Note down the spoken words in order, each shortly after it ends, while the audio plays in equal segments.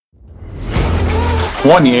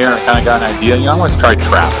One year, I kind of got an idea. I want to try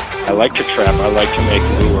trapping. I like to trap. I like to make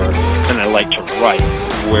lure, and I like to write.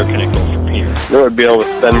 Where can it go from here? I would be able to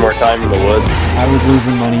spend more time in the woods. I was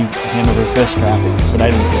losing money hand over fist trapping, but I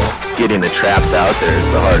didn't care. Getting the traps out there is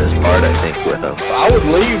the hardest part, I think, with them. I would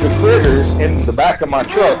leave the critters in the back of my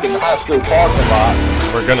truck in the high school parking lot.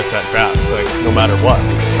 We're gonna set traps, like, no matter what.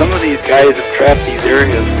 Some of these guys have trapped these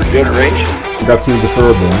areas for generations. Got through the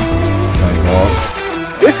furborn, thank God.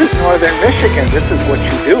 This is northern Michigan. This is what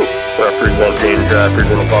you do. Representing trappers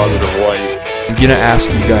in a positive light. I'm gonna ask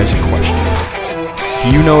you guys a question.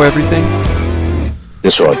 Do you know everything?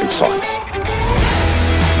 This will be fun.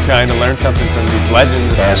 Trying to learn something from these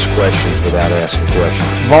legends. Ask questions without asking questions.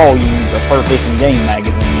 Volumes of Fur Fishing Game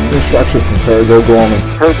magazine. Instructions from Pergo Gorman.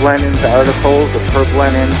 Herb Lennon's articles, the Herb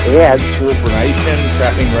Lennon ads. Information,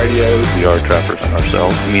 trapping radios. We are trappers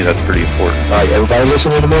ourselves. To me, that's pretty important. All right, everybody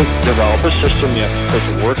listening to me? Develop a system you have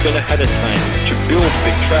to work in ahead of time to build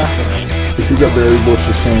big trap line. If you got berry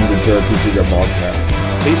bushes, sand, and turkeys, you got bobcat.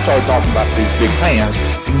 He started talking about these big pans.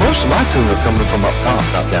 Most of my tuna are coming from up top,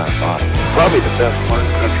 not down at the bottom. Probably the best martin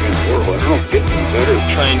country in the world. I don't get any better.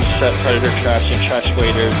 Trying to set predator traps and trash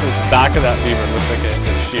waders. The back of that beaver looks like a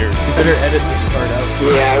shear. You better edit this part out.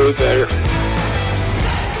 Yeah, we better.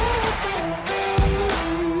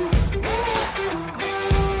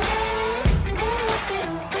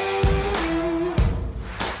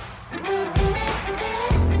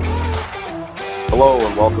 Hello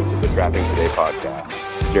and welcome to the Trapping Today podcast.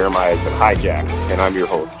 Jeremiah has been hijacked, and I'm your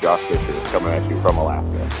host, Josh Fisher, coming at you from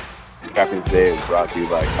Alaska. Trapping Today is brought to you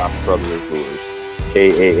by Cox Brothers Lures,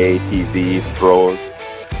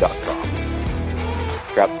 KAATVPros.com.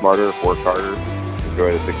 Trap smarter, work harder,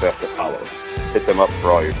 enjoy the success that follows. Hit them up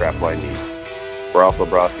for all your trap line needs. We're also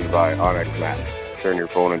brought to you by Onyx Maps. Turn your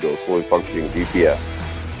phone into a fully functioning GPS.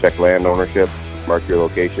 Check land ownership, mark your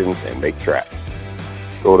locations, and make traps.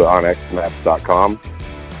 Go to onyxmaps.com,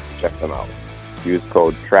 check them out. Use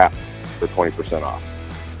code TRAP for 20% off.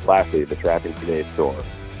 Lastly, the Trapping Today store.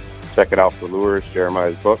 Check it out for lures,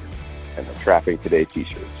 Jeremiah's books, and the Trapping Today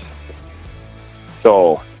t-shirts.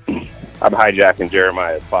 So, I'm hijacking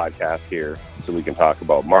Jeremiah's podcast here so we can talk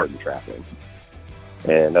about marten trapping.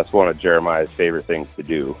 And that's one of Jeremiah's favorite things to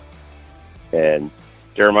do. And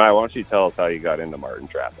Jeremiah, why don't you tell us how you got into marten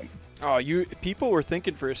trapping? Oh, people were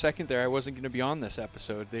thinking for a second there I wasn't going to be on this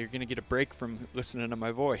episode. They're going to get a break from listening to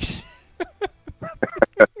my voice.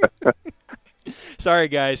 Sorry,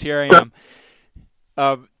 guys. Here I am.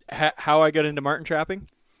 How I got into marten trapping?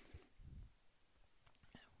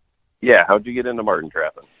 Yeah, how'd you get into marten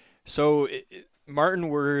trapping? So, marten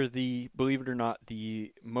were believe it or not,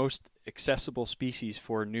 the most accessible species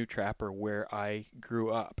for a new trapper where I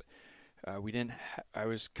grew up. I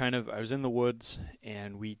was in the woods,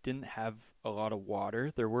 and we didn't have a lot of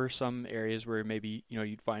water. There were some areas where maybe,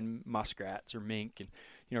 you'd find muskrats or mink, and,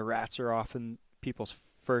 rats are often people's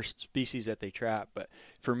first species that they trap. But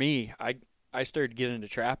for me, I started getting into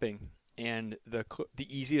trapping, and the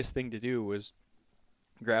easiest thing to do was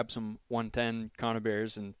grab some 110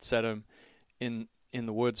 conibears and set them in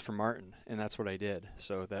the woods for marten, and that's what I did.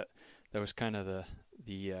 So that was kind of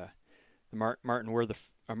the marten was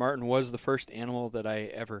the first animal that I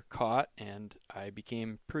ever caught, and I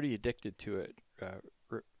became pretty addicted to it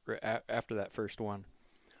after that first one.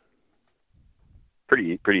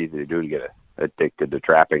 Pretty easy to do to get addicted to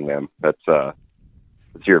trapping them. That's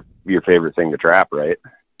your favorite thing to trap, right?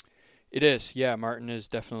 It is, yeah. Marten is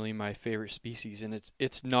definitely my favorite species, and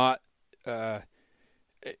it's not. A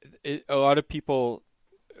lot of people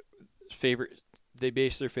they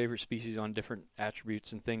base their favorite species on different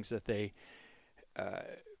attributes and things that they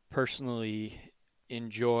personally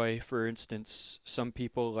enjoy. For instance, some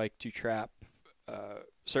people like to trap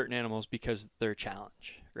certain animals because they're a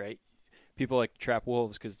challenge, right? People like to trap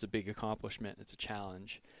wolves because it's a big accomplishment. It's a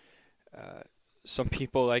challenge. Some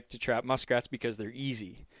people like to trap muskrats because they're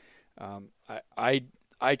easy. I like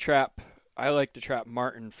to trap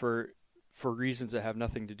marten for reasons that have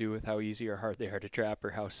nothing to do with how easy or hard they are to trap or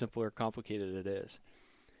how simple or complicated it is.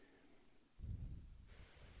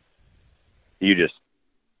 You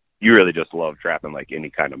really just love trapping like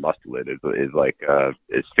any kind of mustelid. Is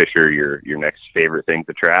Fisher your next favorite thing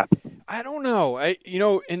to trap? I don't know.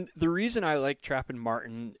 And the reason I like trapping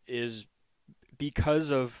marten is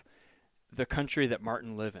because of the country that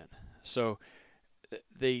marten live in. So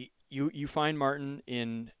you find marten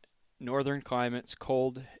in northern climates,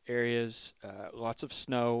 cold areas, lots of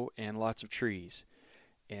snow and lots of trees.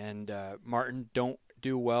 And marten don't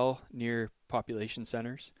do well near population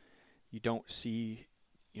centers. You don't see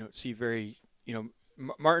very,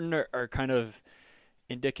 marten are kind of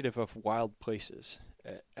indicative of wild places.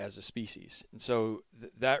 as a species. And so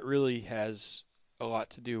that really has a lot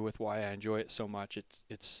to do with why I enjoy it so much.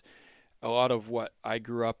 It's a lot of what I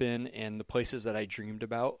grew up in and the places that I dreamed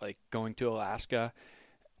about, like going to Alaska,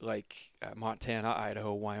 like Montana,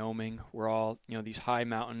 Idaho, Wyoming, were all, these high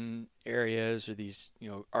mountain areas or these,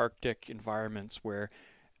 Arctic environments where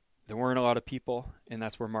there weren't a lot of people, and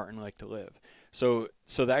that's where Martin liked to live. So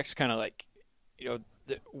that's kind of like,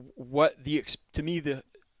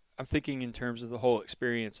 I'm thinking in terms of the whole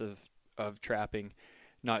experience of trapping,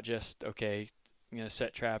 not just, okay, I'm going to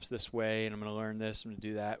set traps this way and I'm going to learn this, I'm going to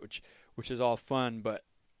do that, which is all fun, but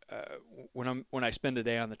when I spend a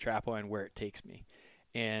day on the trap line, where it takes me.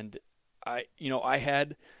 And I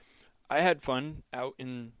had fun out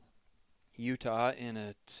in Utah in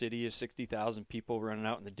a city of 60,000 people running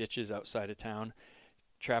out in the ditches outside of town,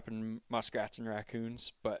 trapping muskrats and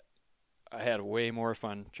raccoons. But I had way more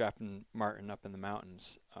fun trapping marten up in the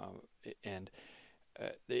mountains.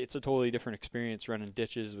 It's a totally different experience running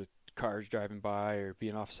ditches with cars driving by or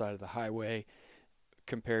being off the side of the highway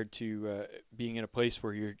compared to being in a place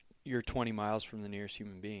where you're 20 miles from the nearest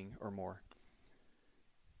human being or more.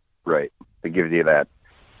 Right. It gives you that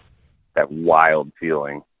wild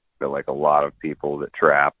feeling that, like, a lot of people that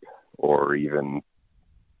trap or even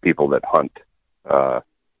people that hunt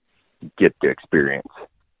get to experience.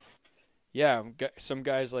 Yeah, some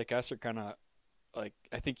guys like us are kind of like,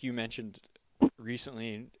 I think you mentioned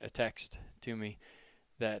recently in a text to me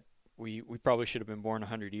that we probably should have been born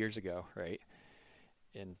 100 years ago, right?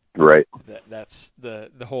 And right. That's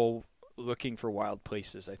the whole looking for wild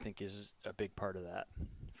places, I think, is a big part of that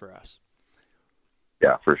for us.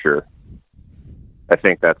 Yeah, for sure. I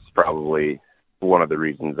think that's probably one of the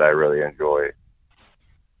reasons I really enjoy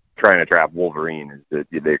trying to trap wolverine, is that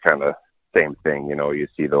they're kind of same thing. You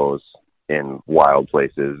see those in wild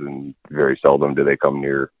places, and very seldom do they come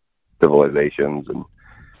near civilizations. And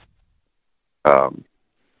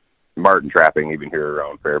marten trapping, even here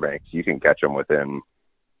around Fairbanks, you can catch them within,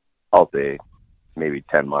 I'll say, maybe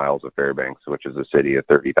 10 miles of Fairbanks, which is a city of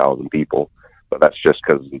 30,000 people. But that's just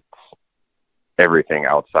because everything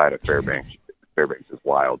outside of Fairbanks is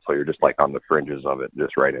wild. So you're just like on the fringes of it,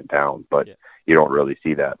 just right in town. But you don't really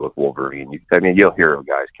see that with wolverine. You'll hear of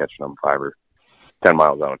guys catching them 5 or 10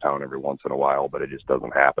 miles out of town every once in a while, but it just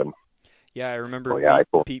doesn't happen. Yeah, I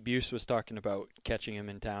remember Pete Buse was talking about catching him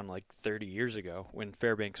in town like 30 years ago when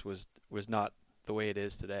Fairbanks was not the way it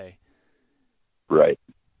is today. Right.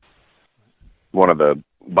 One of the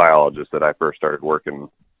biologists that I first started working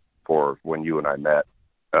for when you and I met,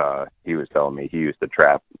 he was telling me he used to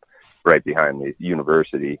trap right behind the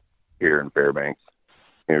university here in Fairbanks.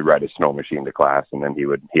 He would ride a snow machine to class, and then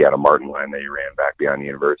he had a marten line that he ran back behind the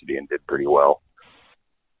university and did pretty well.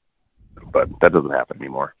 But that doesn't happen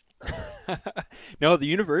anymore. No, the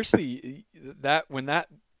university, when that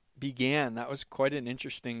began, that was quite an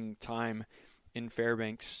interesting time in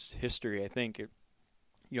Fairbanks history. I think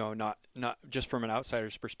not just from an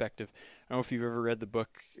outsider's perspective. I don't know if you've ever read the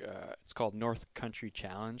book. It's called North Country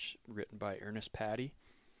Challenge, written by Ernest Patty.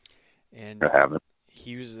 And I haven't.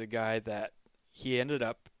 He was the guy that he ended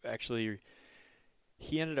up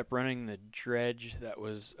running the dredge that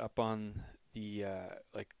was up on the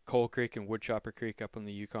like Coal Creek and Woodchopper Creek up on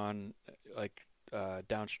the Yukon, like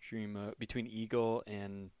downstream between Eagle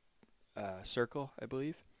and Circle, I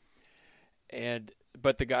believe.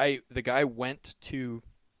 But the guy went to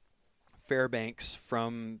Fairbanks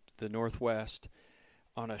from the Northwest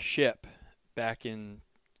on a ship back in,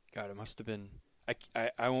 God, it must have been,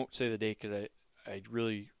 I won't say the date because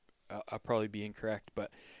I'll probably be incorrect,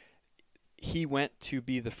 but he went to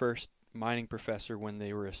be the first mining professor when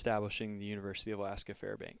they were establishing the University of Alaska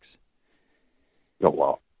Fairbanks. Oh,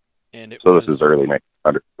 wow. And this is early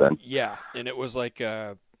 1900s then? Yeah, and it was like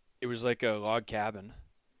a log cabin.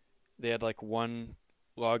 They had like one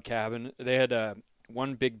log cabin. They had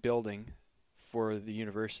one big building for the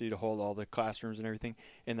university to hold all the classrooms and everything,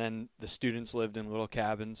 and then the students lived in little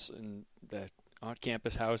cabins and the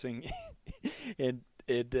on-campus housing. And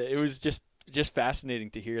it was just fascinating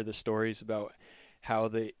to hear the stories about how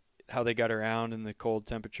they got around in the cold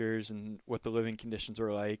temperatures and what the living conditions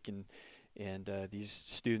were like, and these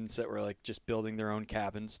students that were like just building their own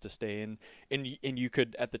cabins to stay in, and you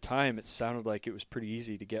could, at the time, it sounded like it was pretty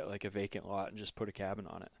easy to get like a vacant lot and just put a cabin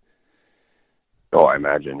on it. Oh, I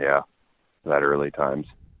imagine, yeah, that early times.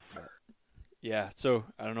 Yeah, so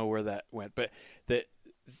I don't know where that went, but the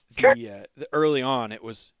early on, it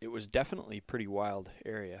was definitely a pretty wild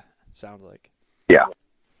area. It sounded like. Yeah,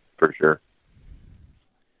 for sure.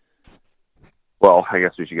 Well, I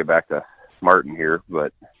guess we should get back to marten here,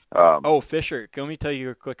 but. Fisher. Let me tell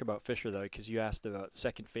you quick about Fisher though, because you asked about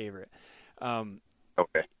second favorite. Okay.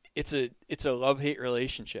 Okay. It's a love-hate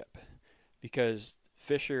relationship because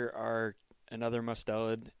Fisher are another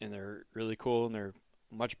mustelid, and they're really cool, and they're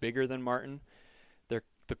much bigger than marten. They're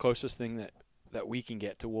the closest thing that we can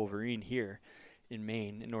get to wolverine here in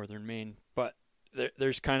Maine, in northern Maine. But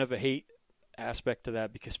there's kind of a hate aspect to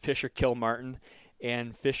that because Fisher kill marten,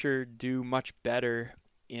 and Fisher do much better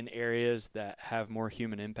in areas that have more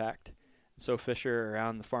human impact. So Fisher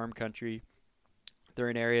around the farm country, they're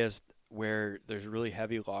in areas where there's really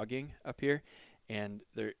heavy logging up here, and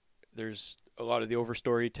there's a lot of the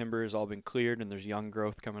overstory timber has all been cleared, and there's young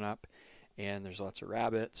growth coming up, and there's lots of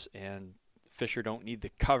rabbits, and Fisher don't need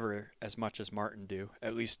the cover as much as marten do,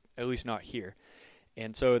 at least not here.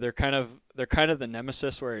 And so they're kind of the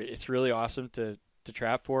nemesis where it's really awesome to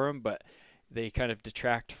trap for them, but they kind of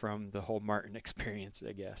detract from the whole marten experience,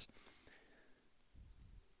 I guess.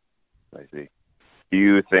 I see. Do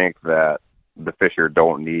you think that the Fisher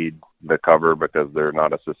don't need the cover because they're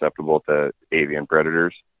not as susceptible to avian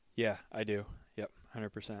predators? Yeah, I do. Yep,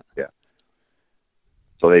 100%. Yeah.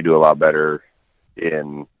 So they do a lot better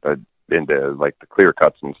into like the clear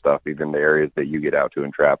cuts and stuff, even the areas that you get out to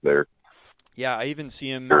and trap there. Yeah, I even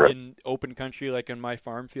see them in open country, like in my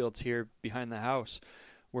farm fields here behind the house,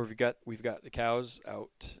 where we've got the cows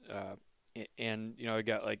out, and I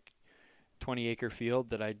got like 20-acre field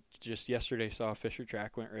that I just yesterday saw a Fisher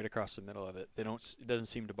track went right across the middle of it. It doesn't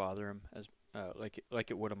seem to bother them as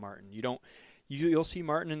like it would a marten. You'll see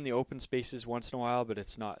marten in the open spaces once in a while, but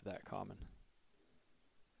it's not that common.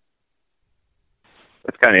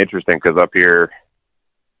 It's kind of interesting because up here,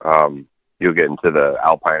 you'll get into the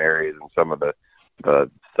alpine areas and some of the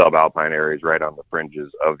subalpine areas right on the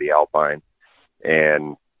fringes of the alpine,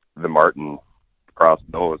 and the marten cross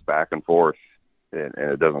those back and forth, and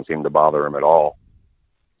it doesn't seem to bother them at all.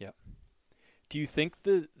 Yeah. Do you think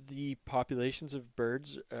the populations of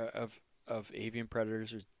birds of avian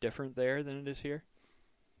predators is different there than it is here?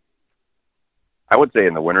 I would say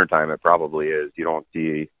in the wintertime it probably is. You don't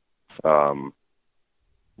see the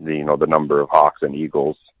number of hawks and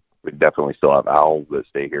eagles. We definitely still have owls that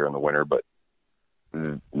stay here in the winter, but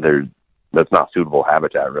that's not suitable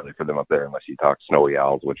habitat really for them up there unless you talk snowy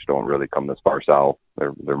owls, which don't really come this far south.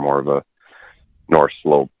 They're more of a north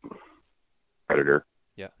slope predator.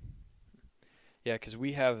 Yeah, because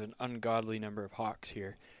we have an ungodly number of hawks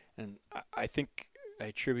here, and I think I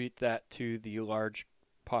attribute that to the large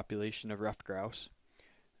population of ruffed grouse.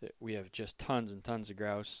 We have just tons and tons of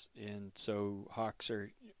grouse, and so hawks are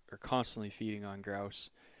constantly feeding on grouse,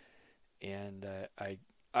 and I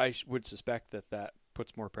would suspect that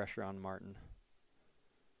puts more pressure on marten.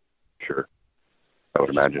 Sure, I would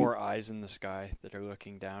There's imagine. Just more eyes in the sky that are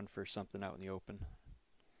looking down for something out in the open.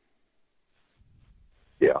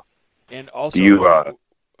 Yeah. And also, do you,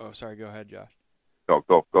 oh, sorry, go ahead, Josh.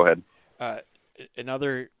 Go ahead.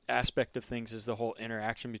 Another aspect of things is the whole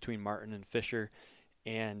interaction between marten and Fisher,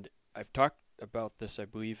 and I've talked about this, I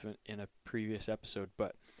believe, in a previous episode,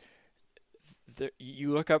 but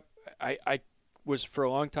you look up, I was for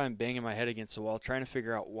a long time banging my head against the wall trying to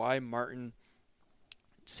figure out why marten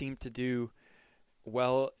seem to do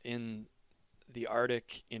well in the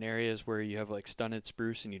Arctic in areas where you have like stunted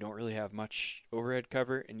spruce and you don't really have much overhead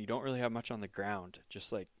cover and you don't really have much on the ground,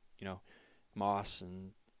 just like, moss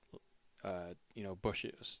and,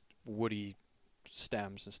 bushes, woody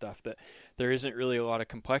stems and stuff, that there isn't really a lot of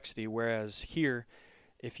complexity. Whereas here,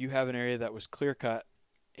 if you have an area that was clear cut,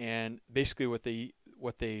 and basically what they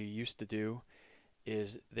used to do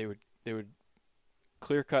is they would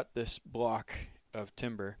clear cut this block of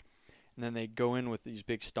timber, and then they go in with these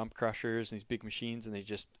big stump crushers and these big machines, and they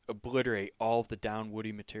just obliterate all of the down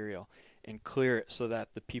woody material and clear it so that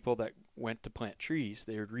the people that went to plant trees,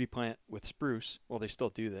 they would replant with spruce. Well, they still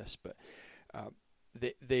do this, but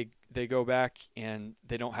they go back and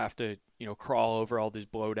they don't have to crawl over all these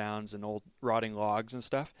blowdowns and old rotting logs and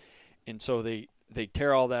stuff. And so they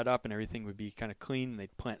tear all that up and everything would be kind of clean, and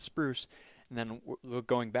they'd plant spruce. And then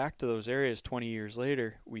going back to those areas 20 years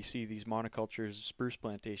later, we see these monocultures, spruce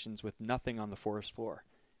plantations with nothing on the forest floor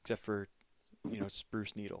except for,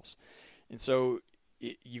 spruce needles. And so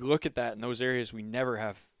you look at that in those areas, we never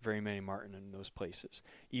have very many marten in those places,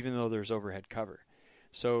 even though there's overhead cover.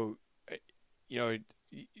 So, I've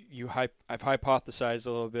hypothesized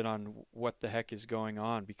a little bit on what the heck is going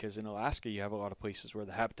on, because in Alaska you have a lot of places where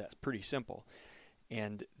the habitat's pretty simple,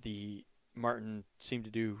 and the marten seem to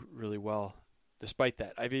do really well despite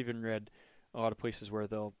that. I've even read a lot of places where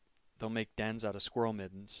they'll make dens out of squirrel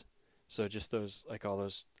middens, so just those, like all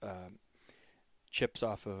those chips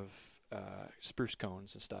off of spruce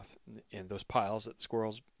cones and stuff, and those piles that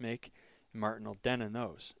squirrels make, marten will den in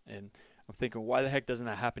those. And I'm thinking, why the heck doesn't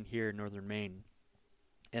that happen here in northern Maine?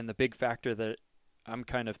 And the big factor that I'm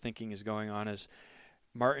kind of thinking is going on is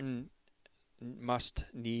marten must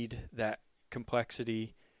need that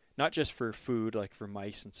complexity, not just for food, like for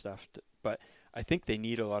mice and stuff, but I think they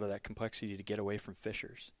need a lot of that complexity to get away from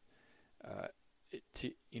fishers.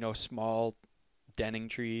 Small denning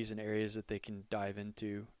trees and areas that they can dive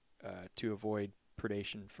into to avoid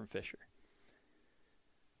predation from fisher.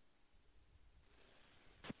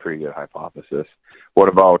 Pretty good hypothesis. What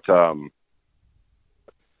about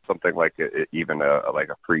something like like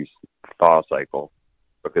a freeze-thaw cycle?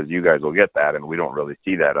 Because you guys will get that, and we don't really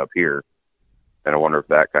see that up here. And I wonder if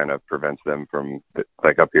that kind of prevents them from,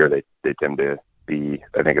 like up here, they tend to be,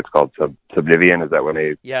 I think it's called subnivean. Is that when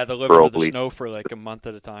they they live under the snow for like a month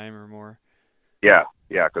at a time or more. Yeah,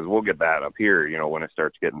 because we'll get that up here. When it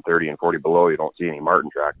starts getting 30 and 40 below, you don't see any marten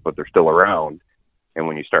tracks, but they're still around. And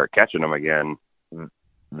when you start catching them again,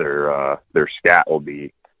 their scat will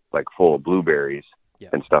be like full of blueberries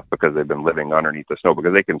and stuff because they've been living underneath the snow,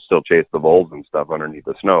 because they can still chase the voles and stuff underneath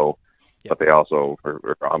the snow, but they also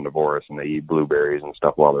are omnivorous and they eat blueberries and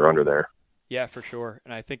stuff while they're under there. Yeah, for sure.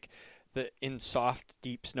 And I think that in soft,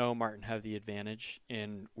 deep snow, marten have the advantage.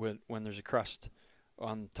 And when there's a crust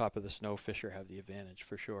on top of the snow, fisher have the advantage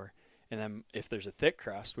for sure. And then if there's a thick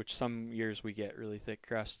crust, which some years we get really thick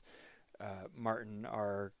crust, marten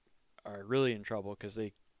are really in trouble because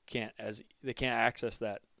they can't access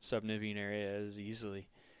that subnivean area as easily.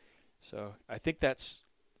 So I think that's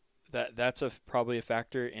probably a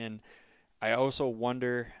factor. And I also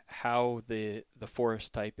wonder how the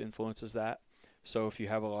forest type influences that. So if you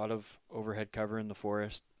have a lot of overhead cover in the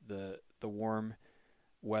forest, the warm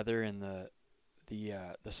weather and the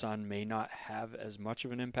sun may not have as much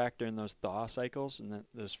of an impact during those thaw cycles and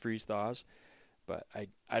those freeze thaws. But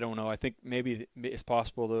I don't know. I think maybe it's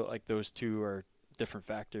possible that like those two are different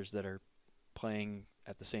factors that are playing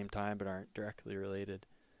at the same time but aren't directly related.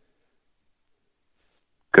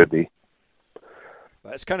 Could be.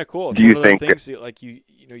 But it's kind of cool. It's Do you one of the think things that, like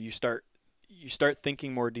you start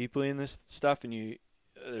thinking more deeply in this stuff, and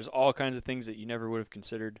there's all kinds of things that you never would have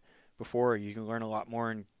considered before. You can learn a lot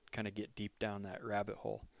more and kind of get deep down that rabbit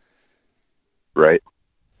hole. Right.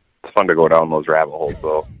 It's fun to go down those rabbit holes,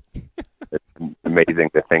 though. It's amazing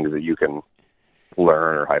the things that you can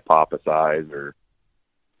learn or hypothesize, or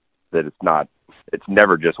that it's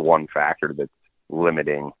never just one factor that's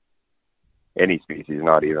limiting any species,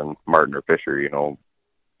 not even marten or fisher. You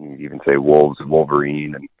even say wolves and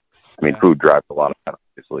wolverine, and food drives a lot of that,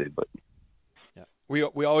 obviously, but yeah,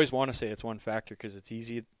 we always want to say it's one factor because it's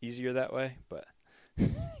easier that way, but it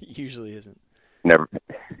usually isn't. Never,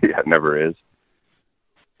 it never is.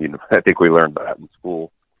 I think we learned that in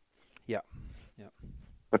school. Yeah.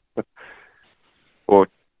 Well,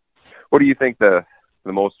 what do you think the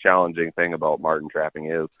most challenging thing about marten trapping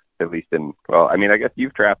is? At least I guess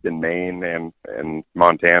you've trapped in Maine and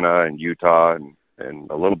Montana and Utah and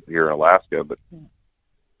a little bit here in Alaska, but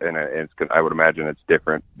I would imagine it's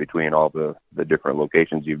different between all the different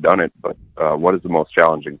locations you've done it. But what is the most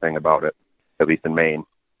challenging thing about it, at least in Maine?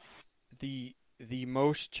 The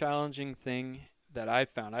most challenging thing that I've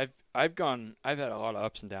found, I've had a lot of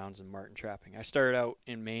ups and downs in marten trapping. I started out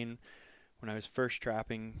in Maine when I was first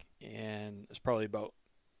trapping, and it's probably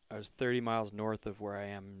I was 30 miles north of where I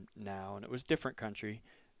am now, and it was different country.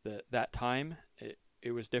 That time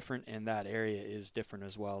it was different, and that area is different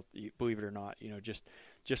as well. Believe it or not,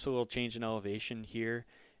 just a little change in elevation here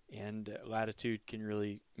and latitude can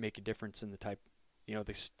really make a difference in the type.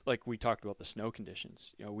 Like we talked about the snow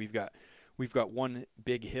conditions. We've got one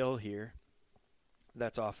big hill here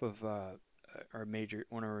that's off of one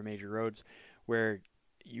of our major roads where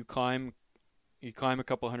you climb a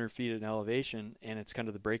couple hundred feet in elevation, and it's kind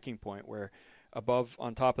of the breaking point where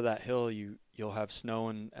on top of that hill you'll have snow,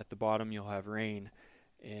 and at the bottom you'll have rain,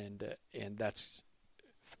 and that's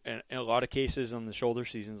in a lot of cases on the shoulder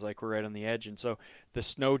seasons, like we're right on the edge, and so the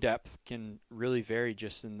snow depth can really vary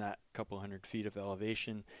just in that couple hundred feet of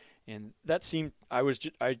elevation. And that seemed I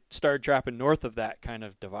started trapping north of that kind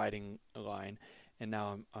of dividing line, and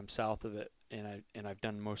now I'm south of it, and I've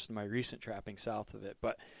done most of my recent trapping south of it.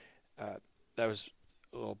 But that was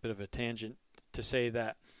a little bit of a tangent to say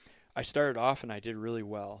that I started off and I did really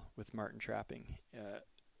well with marten trapping.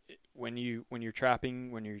 When you're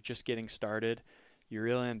trapping, when you're just getting started, you're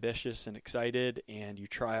real ambitious and excited, and you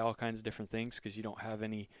try all kinds of different things because you don't have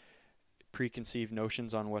any preconceived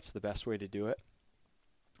notions on what's the best way to do it.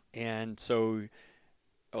 And so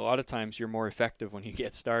a lot of times you're more effective when you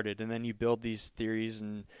get started, and then you build these theories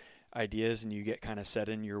and ideas, and you get kind of set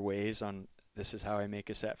in your ways on, this is how I make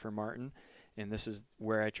a set for marten, and this is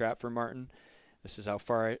where I trap for marten. This is how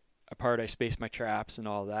far apart I space my traps and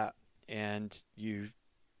all that. And you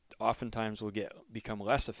oftentimes will become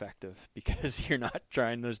less effective because you're not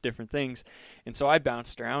trying those different things. And so I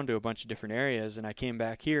bounced around to a bunch of different areas, and I came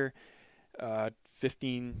back here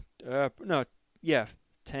 10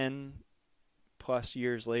 plus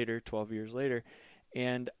years later, 12 years later,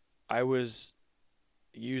 and I was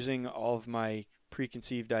using all of my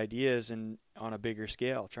preconceived ideas and on a bigger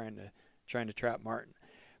scale, trying to trap marten.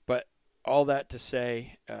 But all that to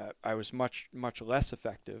say, I was much less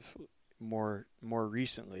effective more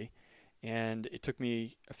recently, and it took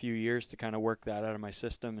me a few years to kind of work that out of my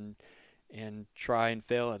system and try and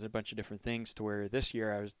fail at a bunch of different things to where this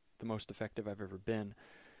year I was the most effective I've ever been.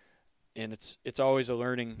 And it's always a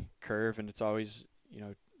learning curve, and it's always,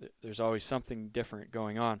 there's always something different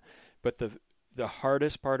going on. But the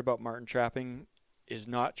hardest part about marten trapping is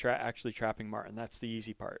not actually trapping marten. That's the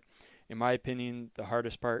easy part. In my opinion, the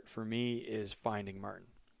hardest part for me is finding marten.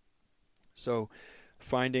 So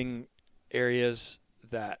finding areas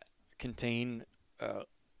that contain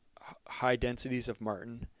high densities of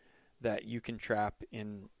marten that you can trap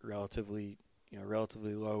in relatively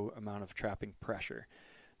low amount of trapping pressure.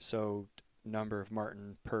 So number of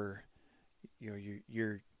marten per,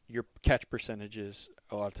 your catch percentages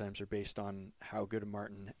a lot of times are based on how good a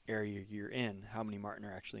marten area you're in, how many marten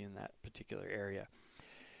are actually in that particular area.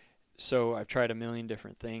 So I've tried a million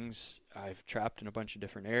different things. I've trapped in a bunch of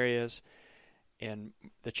different areas. And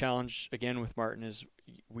the challenge, again, with marten is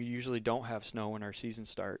we usually don't have snow when our season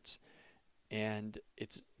starts. And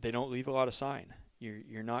they don't leave a lot of sign.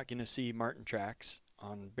 You're not going to see marten tracks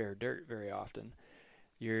on bare dirt very often.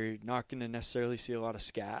 You're not going to necessarily see a lot of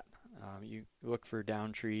scat. You look for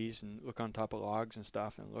down trees and look on top of logs and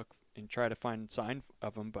stuff and look and try to find sign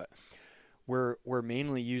of them. But we're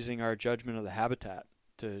mainly using our judgment of the habitat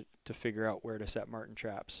to figure out where to set marten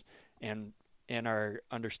traps and our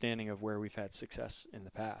understanding of where we've had success in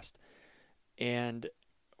the past. And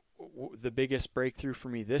the biggest breakthrough for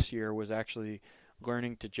me this year was actually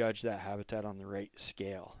learning to judge that habitat on the right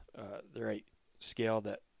scale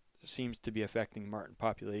that seems to be affecting marten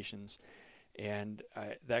populations. And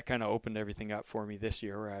that kind of opened everything up for me this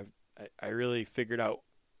year, where I really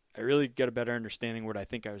got a better understanding what I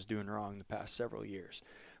think I was doing wrong the past several years.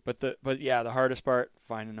 But the hardest part,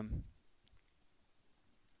 finding them.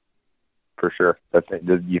 For sure.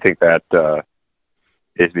 Do you think that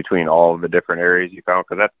is between all of the different areas you found?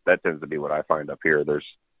 Because that tends to be what I find up here.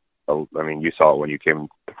 You saw it when you came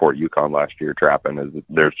to Fort Yukon last year trapping.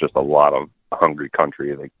 There's just a lot of hungry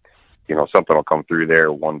country. Like, something will come through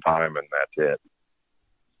there one time and that's it.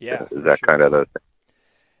 Yeah. Is that kind of the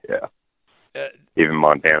thing? Yeah. Even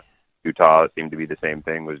Montana, Utah seemed to be the same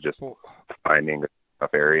thing, was just finding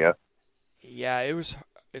enough area. Yeah,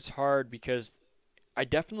 it's hard because I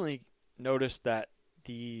definitely noticed that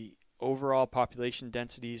the overall population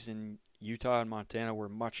densities in Utah and Montana were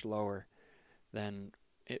much lower than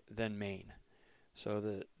Maine.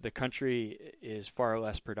 So the country is far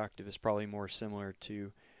less productive. It's probably more similar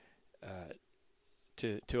to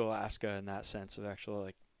Alaska in that sense of actual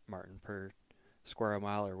like marten per square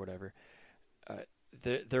mile or whatever.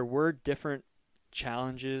 There were different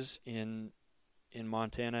challenges in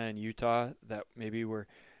Montana and Utah that maybe were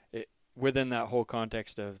within that whole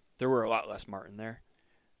context of there were a lot less marten there.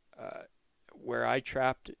 Where I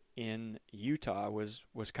trapped in Utah was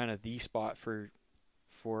kind of the spot for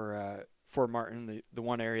marten, the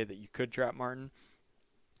one area that you could trap marten,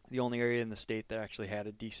 the only area in the state that actually had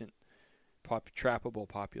a decent trappable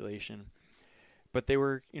population. But they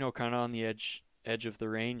were, kind of on the edge of the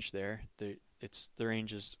range there. The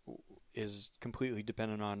range is completely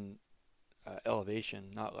dependent on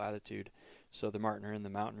elevation, not latitude. So the marten are in the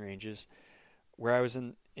mountain ranges. Where I was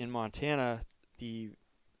in Montana, the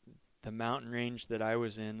mountain range that I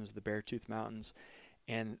was in was the Beartooth Mountains,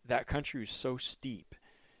 and that country was so steep.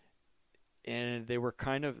 And they were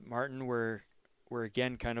marten were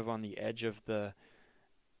again kind of on the edge of their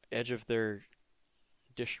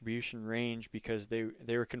distribution range because they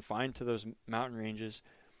were confined to those mountain ranges.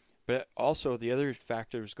 But also the other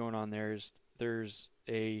factors going on there is there's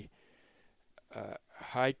a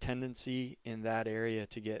high tendency in that area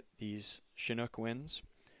to get these Chinook winds,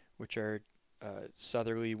 which are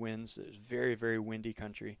southerly winds. It's very, very windy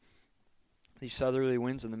country. These southerly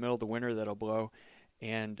winds in the middle of the winter that'll blow,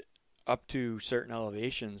 and up to certain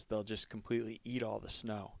elevations, they'll just completely eat all the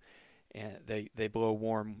snow. And they blow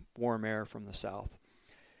warm air from the south.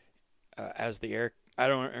 As the air, I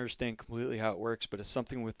don't understand completely how it works, but it's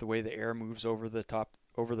something with the way the air moves over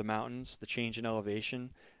the mountains, the change in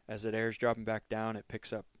elevation. As that air is dropping back down, it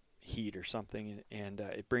picks up heat or something, and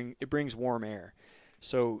it brings warm air.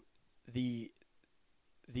 So the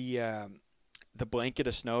blanket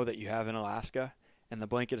of snow that you have in Alaska and the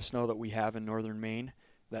blanket of snow that we have in northern Maine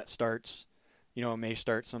that starts, it may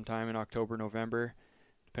start sometime in October, November,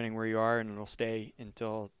 depending where you are, and it'll stay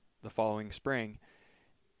until the following spring.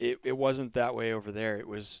 It wasn't that way over there. It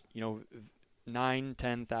was,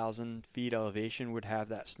 10,000 feet elevation would have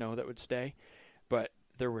that snow that would stay, but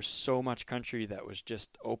there was so much country that was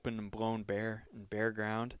just open and blown bare and bare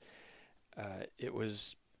ground.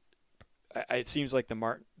 It seems like the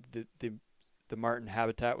marten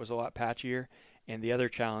habitat was a lot patchier, and the other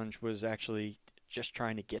challenge was actually just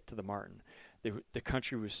trying to get to the marten. The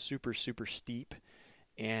country was super, super steep,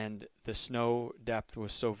 and the snow depth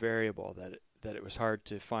was so variable that it was hard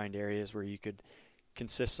to find areas where you could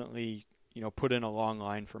consistently, put in a long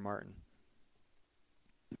line for marten.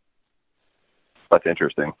 That's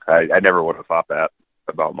interesting. I never would have thought that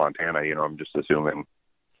about Montana. I'm just assuming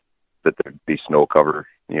that there'd be snow cover,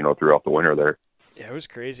 throughout the winter there. Yeah, it was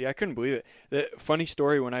crazy. I couldn't believe it. The funny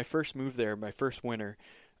story, when I first moved there, my first winter,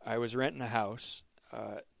 I was renting a house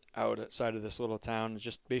outside of this little town,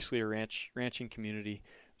 just basically a ranching community.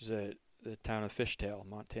 It was the town of Fishtail,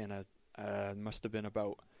 Montana. Must have been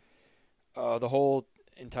about, the whole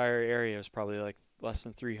entire area was probably like less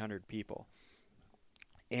than 300 people.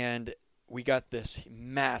 And we got this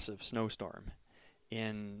massive snowstorm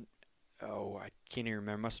in, I can't even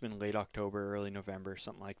remember, must have been late October, early November,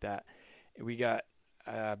 something like that. We got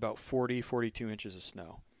about 42 inches of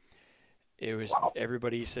snow. It was, wow.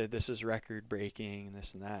 Everybody said this is record breaking and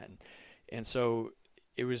this and that. And so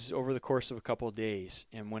it was over the course of a couple of days.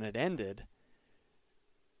 And when it ended,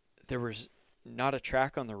 there was not a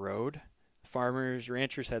track on the road. Farmers,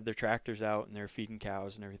 ranchers had their tractors out and they're feeding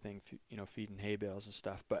cows and everything, feeding hay bales and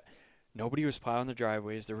stuff. But nobody was plowing the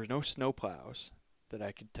driveways. There was no snow plows that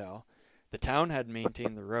I could tell. The town had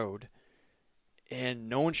maintained the road, and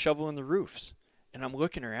no one shoveling the roofs. And I'm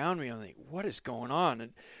looking around me, I'm like, what is going on?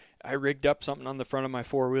 And I rigged up something on the front of my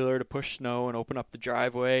four-wheeler to push snow and open up the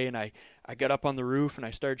driveway, and I got up on the roof, and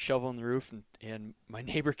I started shoveling the roof, and my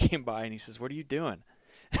neighbor came by, and he says, what are you doing?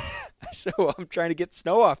 So I'm trying to get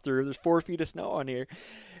snow off the roof. There's 4 feet of snow on here.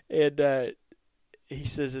 And he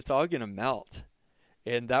says, it's all going to melt.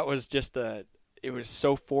 And that was just it was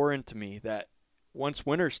so foreign to me that once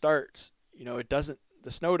winter starts, the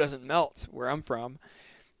snow doesn't melt where I'm from.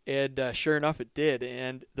 And sure enough, it did.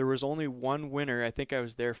 And there was only one winter. I think I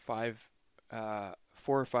was there 4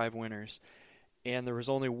 or 5 winters. And there was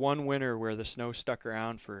only one winter where the snow stuck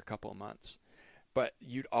around for a couple of months. But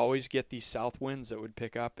you'd always get these south winds that would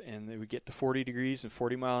pick up, and they would get to 40 degrees and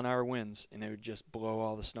 40-mile-an-hour winds, and it would just blow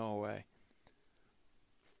all the snow away.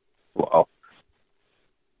 Wow.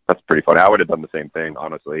 That's pretty funny. I would have done the same thing,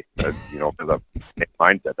 honestly. Because I'm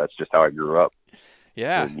mindset. That's just how I grew up.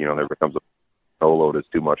 Yeah. And, there becomes a snow load is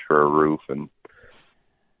too much for a roof, and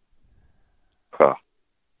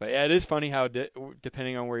But yeah, it is funny how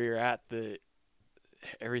depending on where you're at,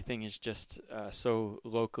 everything is just so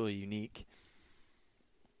locally unique.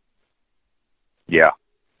 Yeah.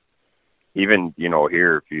 Even,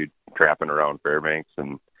 here, if you're trapping around Fairbanks,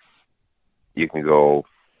 and you can go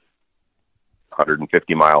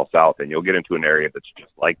 150 miles south, and you'll get into an area that's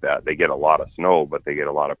just like that. They get a lot of snow, but they get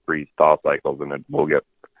a lot of freeze-thaw cycles, and then we'll get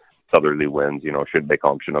southerly winds, should they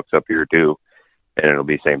call them Chinooks up here too. And it'll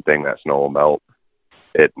be the same thing, that snow will melt.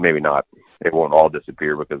 It won't all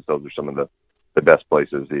disappear, because those are some of the best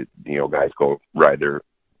places, guys go ride their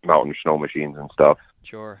mountain snow machines and stuff.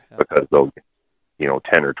 Sure. Yeah. Because they'll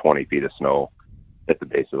 10 or 20 feet of snow at the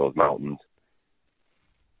base of those mountains.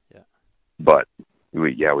 Yeah. But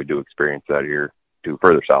we do experience that here too,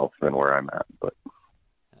 further south than where I'm at. But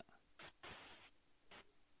yeah.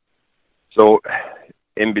 So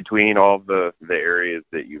in between all the areas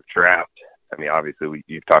that you've trapped, I mean, obviously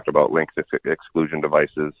you've talked about lynx exclusion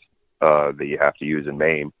devices that you have to use in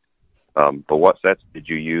Maine. But what sets did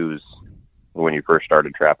you use when you first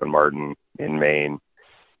started trapping marten in Maine?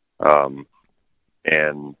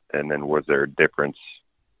 And then was there a difference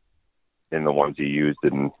in the ones you used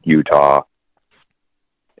in Utah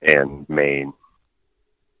and Maine?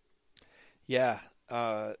 Yeah.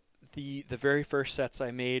 The very first sets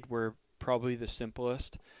I made were probably the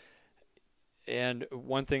simplest. And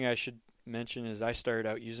one thing I should mention is I started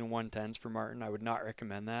out using 110s for marten. I would not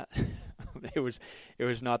recommend that. It was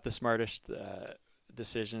not the smartest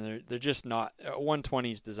decision. They're just not.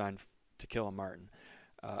 120 is designed to kill a marten.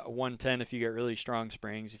 A 110, if you get really strong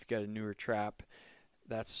springs, if you got a newer trap,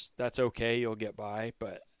 that's okay. You'll get by.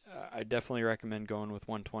 But I definitely recommend going with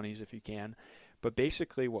 120s if you can. But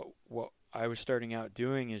basically, what I was starting out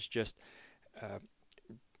doing is just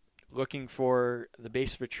looking for the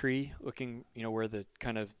base of a tree, looking where the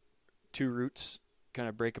kind of two roots kind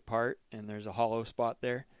of break apart, and there's a hollow spot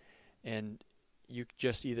there, and you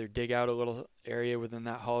just either dig out a little area within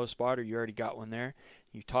that hollow spot, or you already got one there.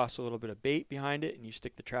 You toss a little bit of bait behind it, and you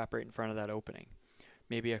stick the trap right in front of that opening.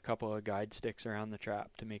 Maybe a couple of guide sticks around the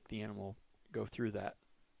trap to make the animal go through that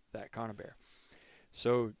conibear.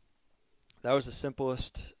 So that was the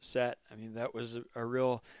simplest set. I mean, that was a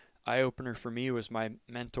real eye-opener for me. Was my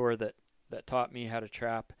mentor that taught me how to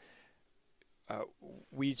trap.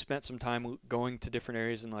 We spent some time going to different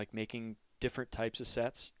areas and like making different types of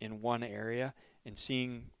sets in one area and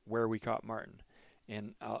seeing where we caught marten.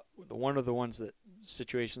 And one of the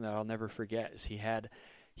situation that I'll never forget is he had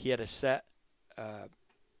a set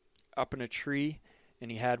up in a tree, and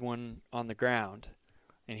he had one on the ground,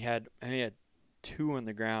 and he had two on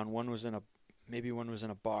the ground. One was in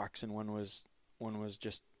a box, and one was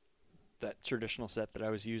just that traditional set that I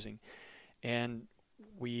was using. And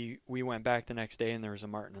we went back the next day, and there was a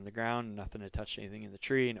marten on the ground, and nothing had touched anything in the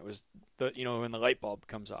tree. And it was when the light bulb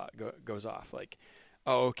goes off, like,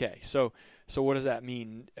 oh, okay. So what does that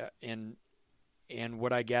mean? And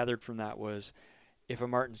what I gathered from that was, if a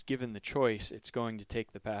marten's given the choice, it's going to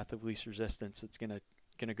take the path of least resistance. It's going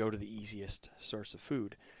to go to the easiest source of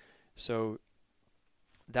food. So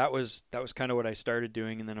that was kind of what I started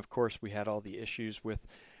doing. And then of course we had all the issues with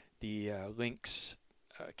the lynx,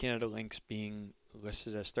 Canada lynx being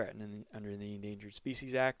listed as threatened under the Endangered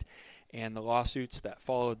Species Act, and the lawsuits that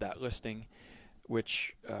followed that listing,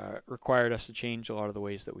 which required us to change a lot of the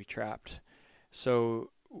ways that we trapped.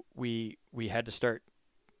 So we had to start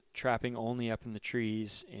trapping only up in the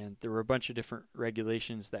trees, and there were a bunch of different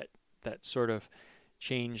regulations that sort of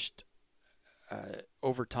changed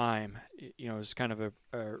over time. It was kind of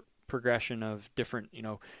a progression of different,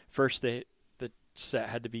 first the set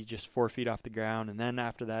had to be just 4 feet off the ground, and then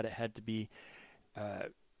after that it had to be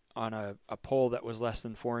on a pole that was less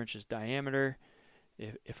than 4 inches diameter,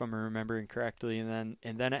 if I'm remembering correctly, and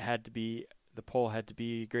then it had to be, the pole had to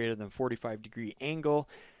be greater than 45-degree angle,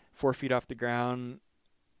 4 feet off the ground,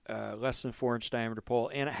 less than 4 inch diameter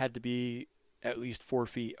pole, and it had to be at least 4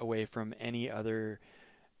 feet away from any other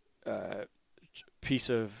piece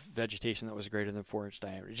of vegetation that was greater than 4 inch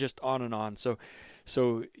diameter. Just on and on. So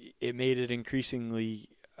it made it increasingly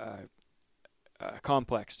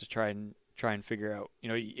complex to try and figure out.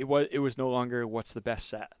 It was no longer what's the best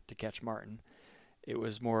set to catch marten. It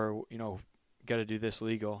was more, got to do this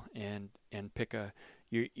legal and pick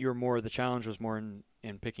the challenge was more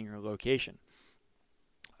in picking your location.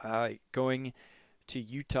 Going to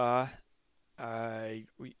Utah,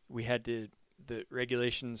 we had to, the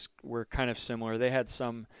regulations were kind of similar. They had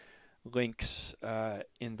some lynx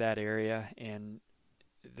in that area, and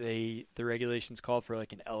the regulations called for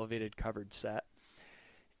like an elevated covered set,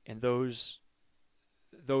 and those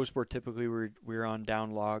were typically we were on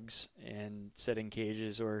down logs and setting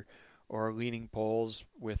cages or leaning poles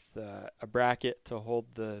with a bracket to hold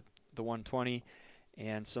the 120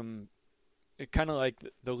 and some, kind of like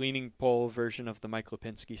the leaning pole version of the Mike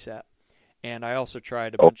Lipinski set. And I also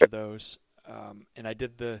tried a bunch of those. And I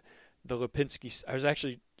did the Lipinski. I was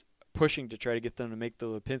actually pushing to try to get them to make the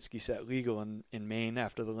Lipinski set legal in Maine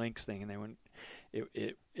after the lynx thing, and they went.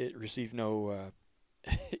 It received no.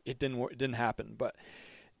 It didn't happen. But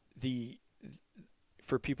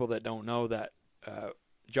for people that don't know that,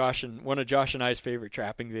 one of Josh and I's favorite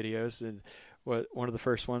trapping videos, and one of the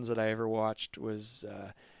first ones that I ever watched was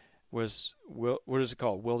what is it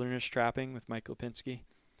called? Wilderness Trapping with Mike Lipinski.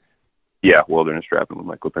 Yeah, Wilderness Trapping with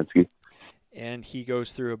Mike Lipinski. And he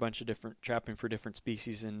goes through a bunch of different trapping for different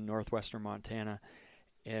species in northwestern Montana.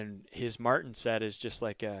 And his marten set is just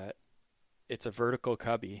like it's a vertical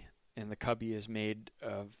cubby, and the cubby is made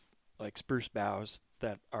of like spruce boughs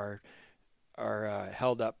that are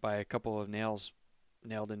held up by a couple of nails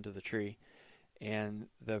nailed into the tree. And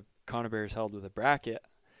the conibear is held with a bracket.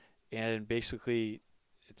 And basically,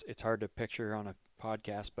 it's hard to picture on a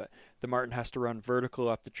podcast, but the marten has to run vertical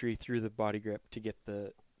up the tree through the body grip to get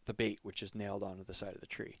the bait, which is nailed onto the side of the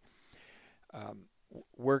tree.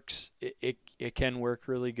 Works. It can work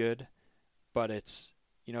really good, but it's,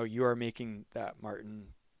 you are making that marten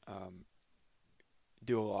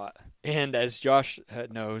do a lot. And as Josh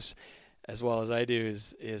knows, as well as I do,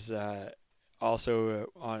 is also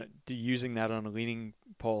using that on a leaning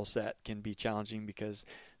pole set can be challenging, because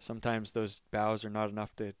sometimes those boughs are not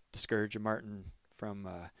enough to discourage a marten from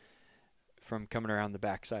coming around the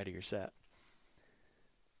back side of your set.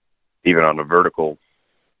 Even on a vertical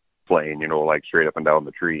plane, like straight up and down the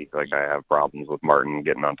tree, like I have problems with marten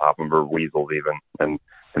getting on top of them, or weasels even, and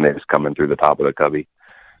they just come in through the top of the cubby,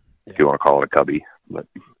 if you want to call it a cubby. But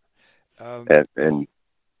and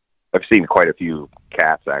I've seen quite a few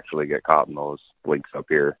cats actually get caught in those lynx up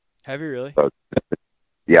here. Have you really? So,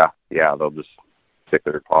 yeah, they'll just stick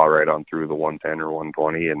their paw right on through the 110 or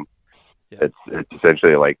 120, and it's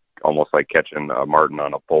essentially like almost like catching a martin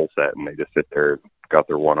on a pole set, and they just sit there, got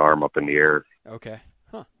their one arm up in the air. Okay.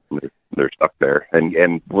 Huh. They're stuck there. And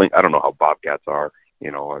I don't know how bobcats are,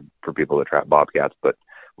 for people that trap bobcats, but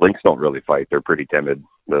lynx don't really fight. They're pretty timid.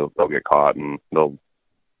 They'll get caught and they'll,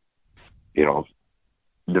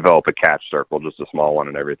 develop a catch circle, just a small one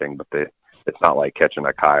and everything, but it's not like catching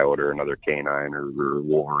a coyote or another canine or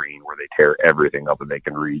wolverine where they tear everything up that they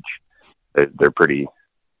can reach. They're pretty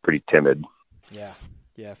timid. Yeah,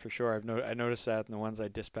 for sure. I noticed that in the ones I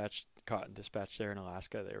caught and dispatched there in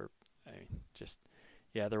Alaska. They were,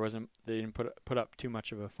 they didn't put up too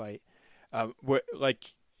much of a fight.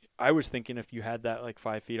 I was thinking if you had that like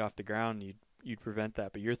 5 feet off the ground, you'd prevent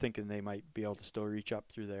that, but you're thinking they might be able to still reach up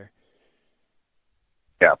through there.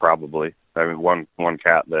 Yeah, probably. I mean, one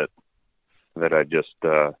cat that I just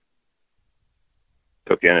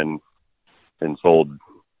took in and sold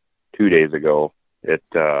 2 days ago. It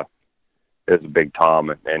was a big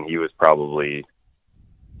Tom, and he was probably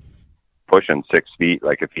pushing 6 feet.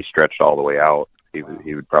 Like if he stretched all the way out, he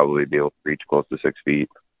would probably be able to reach close to 6 feet.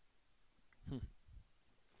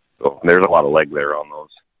 So there's a lot of leg there on those.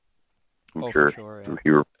 I'm sure. For sure, yeah. If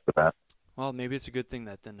you were for that. Well, maybe it's a good thing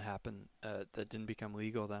that didn't happen. That didn't become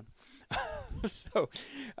legal then. So,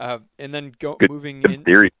 and then moving in.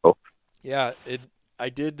 Theory, though. Yeah, I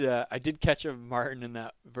did catch a martin in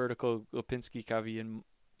that vertical Lipinski covey in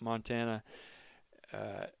Montana.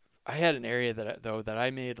 I had an area that I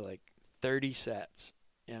made like 30 sets,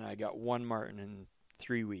 and I got one martin in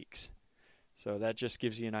 3 weeks. So that just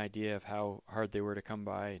gives you an idea of how hard they were to come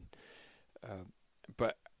by.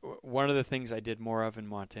 But one of the things I did more of in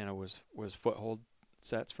Montana was foothold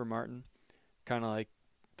sets for martin, kind of like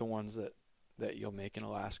the ones that you'll make in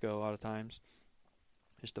Alaska a lot of times.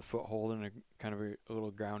 Just a foothold and a kind of a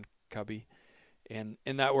little ground cubby, and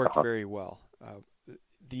that worked very well.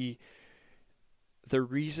 The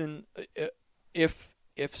reason if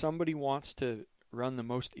somebody wants to run the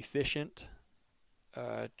most efficient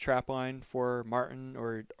trap line for martin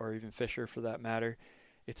or even fisher for that matter,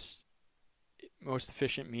 it's most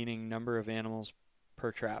efficient meaning number of animals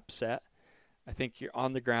per trap set. I think you're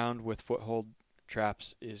on the ground with foothold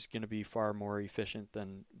traps is going to be far more efficient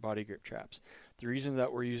than body grip traps. The reason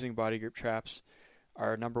that we're using body grip traps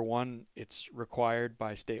are, number one, it's required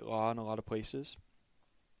by state law in a lot of places.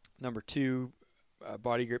 Number two,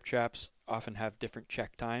 body grip traps often have different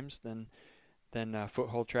check times than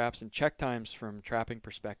foothold traps, and check times from trapping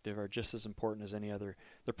perspective are just as important as any other.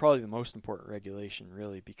 They're probably the most important regulation,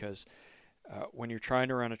 really, because when you're trying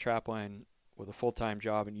to run a trap line with a full-time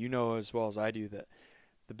job, and you know as well as I do that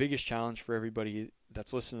the biggest challenge for everybody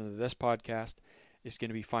that's listening to this podcast is going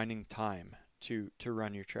to be finding time to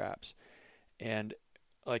run your traps. And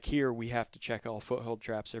like here, we have to check all foothold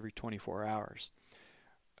traps every 24 hours.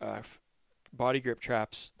 Body grip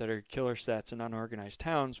traps that are killer sets in unorganized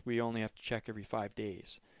towns, we only have to check every 5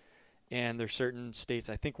 days. And there's certain states,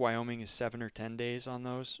 I think Wyoming is 7 or 10 days on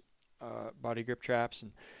those body grip traps,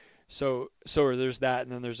 and so there's that.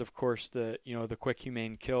 And then there's of course the quick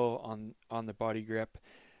humane kill on the body grip.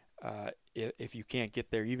 If you can't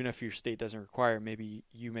get there, even if your state doesn't require, maybe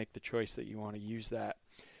you make the choice that you want to use that.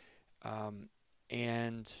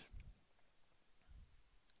 And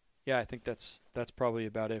yeah, I think that's probably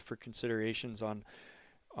about it for considerations on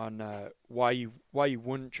why you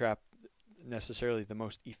wouldn't trap necessarily the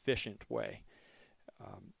most efficient way.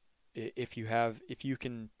 If you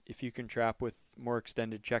can trap with more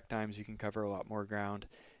extended check times, you can cover a lot more ground,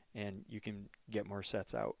 and you can get more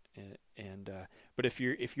sets out. But if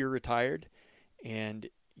you're retired and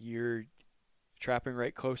you're trapping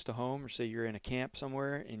right close to home, or say you're in a camp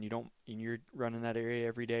somewhere and you're running that area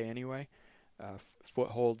every day anyway,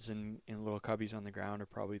 footholds and little cubbies on the ground are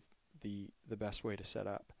probably the best way to set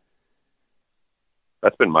up.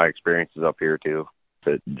 That's been my experiences up here too.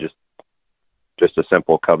 That just a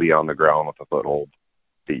simple cubby on the ground with a foothold.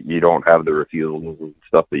 You don't have the refusals and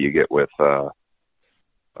stuff that you get with a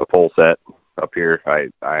pole set up here. I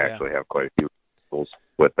actually have quite a few refusals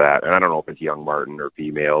with that, and I don't know if it's young martin or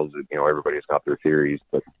females. Everybody's got their theories,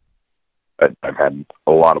 but I've had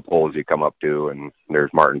a lot of poles you come up to, and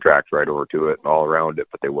there's martin tracks right over to it and all around it,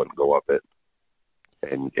 but they wouldn't go up it,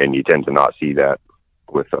 and you tend to not see that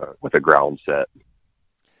with a ground set.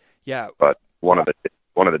 Yeah, but one of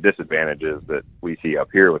the disadvantages that we see up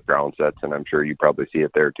here with ground sets, and I'm sure you probably see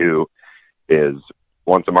it there too, is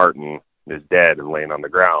once a martin is dead and laying on the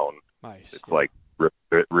ground, mice, it's like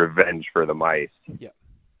revenge for the mice. Yeah,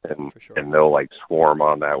 and for sure. And they'll like swarm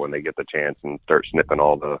on that when they get the chance and start snipping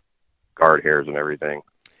all the guard hairs and everything.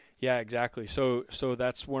 Yeah, exactly. So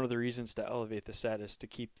that's one of the reasons to elevate the set is to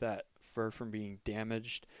keep that fur from being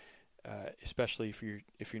damaged, especially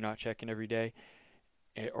if you're not checking every day,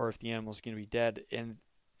 or if the animal's going to be dead. And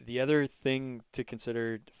the other thing to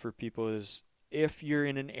consider for people is if you're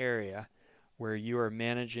in an area where you are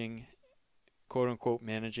managing, quote unquote,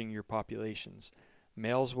 managing your populations,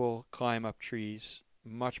 males will climb up trees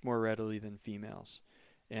much more readily than females.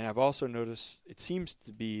 And I've also noticed it seems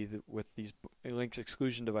to be that with these lynx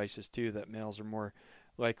exclusion devices too, that males are more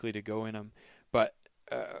likely to go in them. But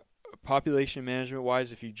population management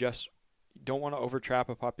wise, if you just don't want to overtrap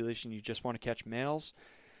a population, you just want to catch males,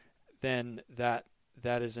 then that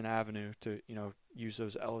is an avenue to use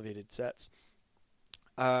those elevated sets.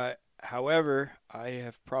 However, I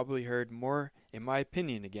have probably heard more, in my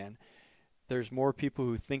opinion again, there's more people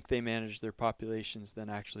who think they manage their populations than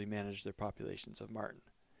actually manage their populations of marten.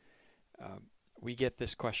 We get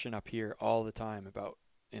this question up here all the time about,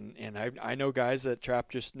 and I know guys that trap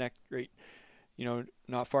just not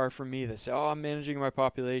far from me that say, oh, I'm managing my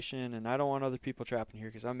population and I don't want other people trapping here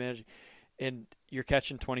because I'm managing. And you're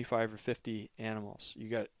catching 25 or 50 animals. We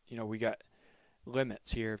got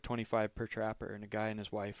limits here of 25 per trapper, and a guy and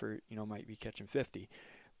his wife might be catching 50.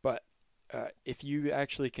 But if you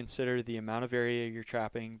actually consider the amount of area you're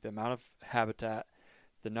trapping, the amount of habitat,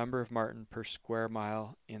 the number of marten per square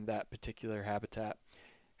mile in that particular habitat,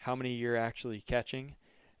 how many you're actually catching,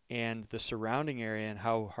 and the surrounding area and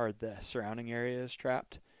how hard the surrounding area is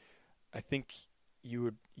trapped, I think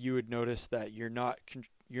you would notice that you're not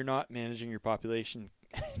managing your population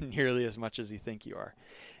nearly as much as you think you are.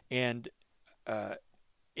 And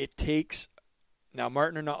it takes, now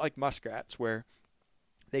marten are not like muskrats where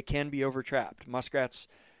they can be overtrapped. Muskrats,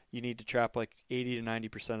 you need to trap like 80 to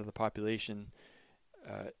 90% of the population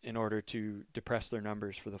in order to depress their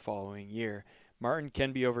numbers for the following year. Marten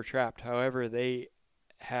can be overtrapped. However, they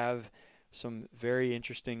have some very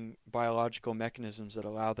interesting biological mechanisms that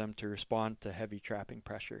allow them to respond to heavy trapping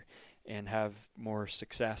pressure and have more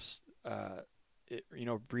success,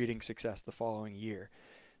 breeding success the following year.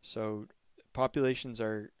 So populations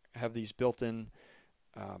have these built-in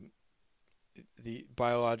the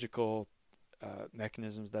biological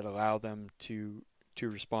mechanisms that allow them to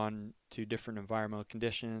respond to different environmental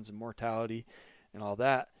conditions and mortality and all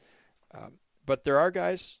that. But there are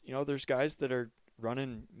guys, there's guys that are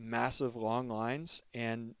running massive long lines,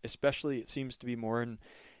 and especially it seems to be more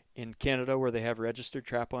in Canada where they have registered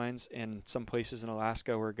trap lines, and some places in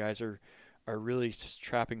Alaska where guys are really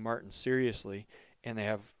trapping marten seriously, and they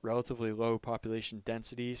have relatively low population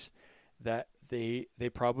densities that they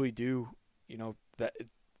probably do, that it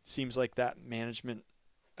seems like that management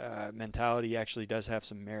mentality actually does have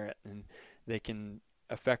some merit, and they can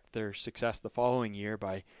affect their success the following year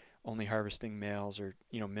by only harvesting males or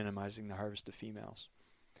minimizing the harvest of females,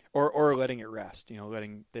 or letting it rest. A lot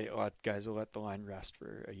of guys will let the line rest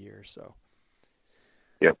for a year or so.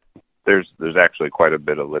 Yep, there's actually quite a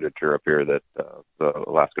bit of literature up here that the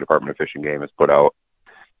Alaska Department of Fish and Game has put out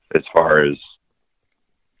as far as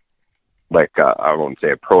I won't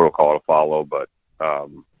say a protocol to follow, but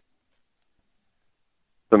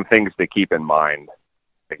some things to keep in mind,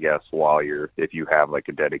 I guess, if you have like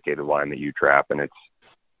a dedicated line that you trap, and it's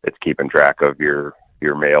keeping track of your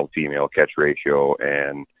male female catch ratio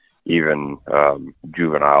and even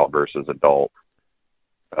juvenile versus adult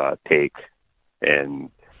take. And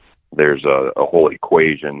there's a whole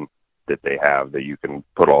equation that they have that you can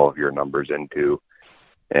put all of your numbers into,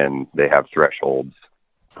 and they have thresholds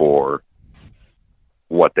for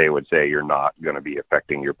what they would say you're not going to be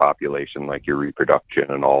affecting your population, like your reproduction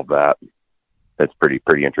and all of that. That's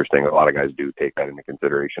pretty interesting. A lot of guys do take that into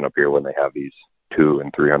consideration up here when they have these 200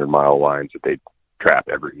 and 300 mile lines that they trap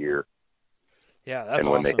every year. Yeah, that's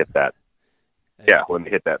and when awesome. They hit that, when they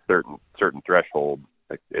hit that certain threshold,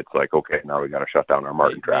 it's like, okay, now we got to shut down our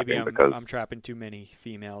marten trapping because I'm trapping too many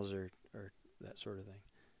females or that sort of thing.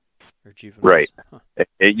 Or juveniles. Right. Huh.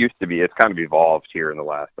 It used to be, it's kind of evolved here in the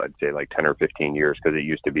last, I'd say, like 10 or 15 years, because it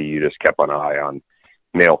used to be you just kept an eye on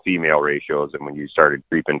male-female ratios, and when you started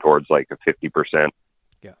creeping towards like a 50%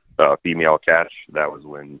 female catch, that was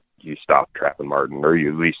when you stopped trapping marten, or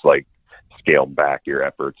you at least like scaled back your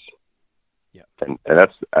efforts. Yeah. And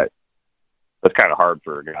that's kind of hard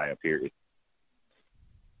for a guy up here,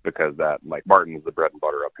 because that, like, marten is the bread and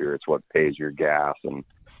butter up here. It's what pays your gas and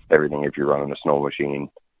everything if you're running a snow machine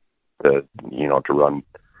to run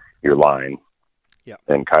your line. Yeah.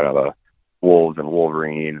 And kind of the wolves and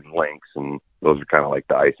wolverine and lynx, and those are kind of like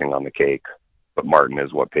the icing on the cake. But marten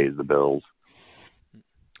is what pays the bills.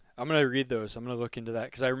 I'm going to read those. I'm going to look into that,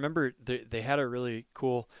 because I remember they had a really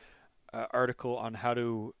cool article on how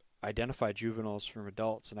to identify juveniles from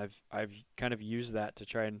adults, and I've kind of used that to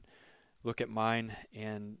try and look at mine,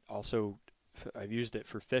 and also I've used it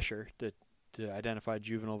for Fisher to identify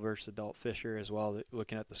juvenile versus adult Fisher as well,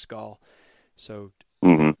 looking at the skull. So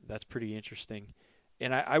that's pretty interesting.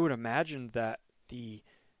 And I would imagine that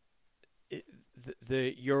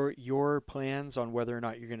your plans on whether or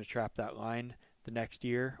not you're going to trap that line the next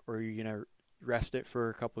year, or you're going to rest it for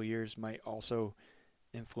a couple of years, might also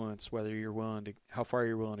influence whether how far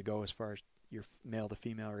you're willing to go as far as your male to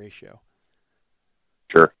female ratio.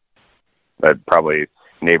 Sure. That probably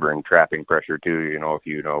neighboring trapping pressure too.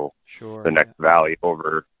 If sure, the next valley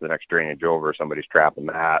over, the next drainage over, somebody's trapping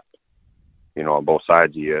that, on both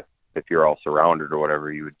sides of you. If you're all surrounded or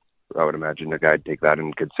whatever, I would imagine the guy'd take that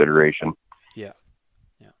into consideration. Yeah.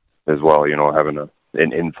 As well, having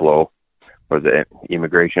an inflow, or the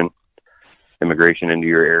immigration into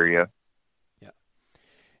your area. Yeah.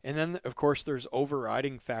 And then, of course, there's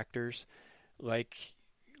overriding factors, like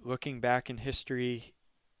looking back in history,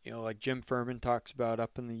 like Jim Furman talks about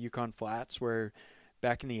up in the Yukon Flats, where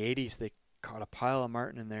back in the 80s they caught a pile of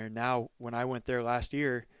marten in there. Now, when I went there last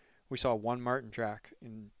year, we saw one marten track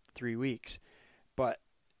in 3 weeks. But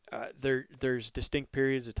there's distinct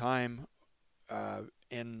periods of time,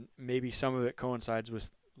 and maybe some of it coincides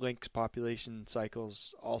with lynx population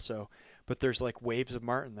cycles also. But there's like waves of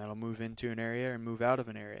marten that'll move into an area and move out of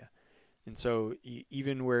an area. And so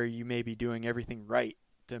even where you may be doing everything right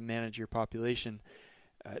to manage your population,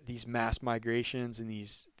 these mass migrations and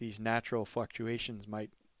these natural fluctuations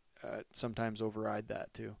might sometimes override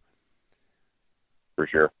that too. For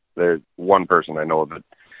sure. There's one person I know that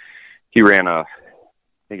he ran I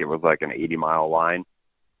think it was like an 80-mile line,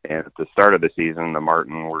 and at the start of the season, the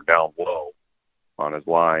marten were down low on his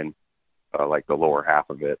line, like the lower half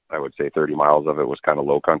of it. I would say 30 miles of it was kind of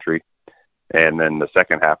low country. And then the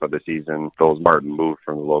second half of the season, those marten moved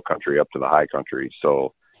from the low country up to the high country.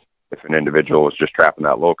 So if an individual was just trapping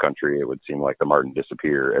that low country, it would seem like the marten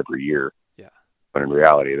disappear every year. Yeah. But in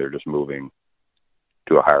reality, they're just moving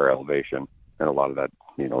to a higher elevation. And a lot of that,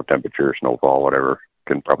 temperature, snowfall, whatever,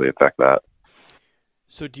 can probably affect that.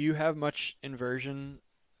 So do you have much inversion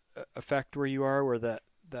effect where you are, where that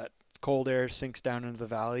cold air sinks down into the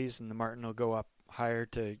valleys and the marten will go up higher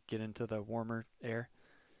to get into the warmer air?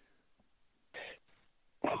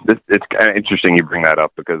 It's kind of interesting you bring that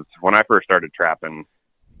up, because when I first started trapping,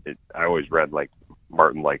 I always read like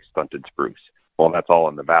marten like stunted spruce. Well, that's all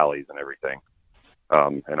in the valleys and everything,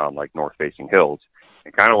 and on like north-facing hills.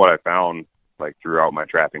 And kind of what I found like throughout my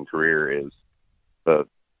trapping career is the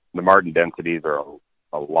marten densities are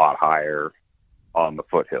a lot higher on the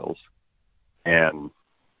foothills, and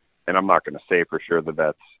I'm not going to say for sure that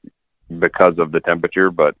that's because of the temperature,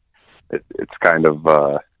 but it's kind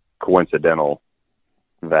of coincidental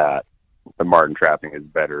that the marten trapping is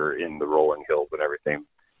better in the rolling hills and everything,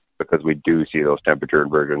 because we do see those temperature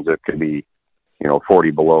inversions. It could be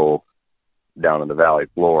 40 below down in the valley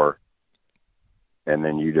floor, and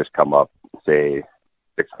then you just come up, say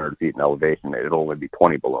 600 feet in elevation, it'll only be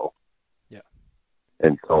 20 below. Yeah.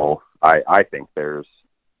 And so I think there's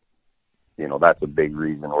that's a big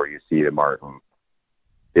reason where you see the marten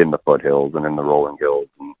in the foothills and in the rolling hills,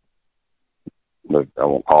 and I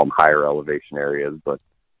won't call them higher elevation areas, but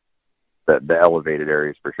the elevated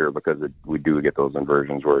areas for sure, because we do get those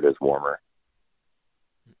inversions where it is warmer.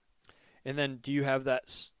 And then do you have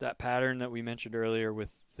that pattern that we mentioned earlier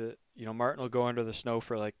with the, marten will go under the snow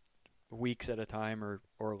for like weeks at a time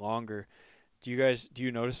or longer. Do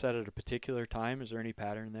you notice that at a particular time? Is there any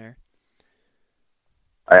pattern there?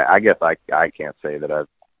 I guess I can't say that I've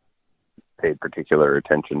paid particular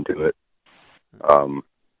attention to it. But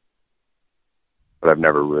I've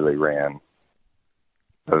never really ran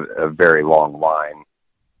a very long line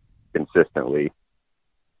consistently,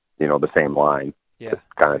 the same line. Yeah.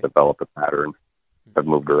 Kind of develop a pattern. I've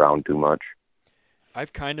moved around too much.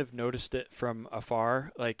 I've kind of noticed it from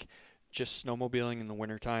afar, like just snowmobiling in the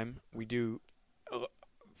wintertime. We do,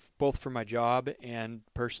 both for my job and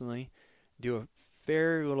personally, do a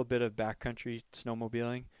fair little bit of backcountry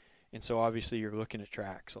snowmobiling. And so obviously you're looking at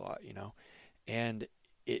tracks a lot, and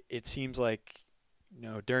it seems like,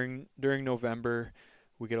 during November,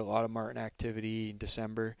 we get a lot of marten activity in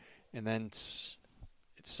December, and then it's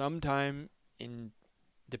sometime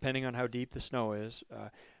depending on how deep the snow is,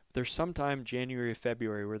 there's sometime January or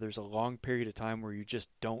February where there's a long period of time where you just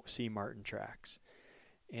don't see marten tracks.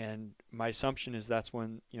 And my assumption is that's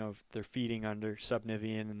when, if they're feeding under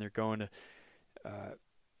subnivean and they're going to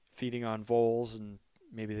feeding on voles, and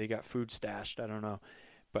maybe they got food stashed, I don't know.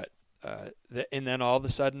 But and then all of a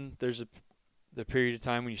sudden there's the period of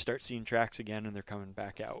time when you start seeing tracks again and they're coming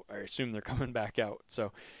back out. I assume they're coming back out.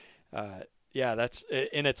 So yeah,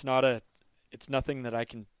 it's nothing that I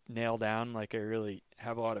can nail down, like I really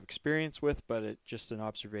have a lot of experience with, but it's just an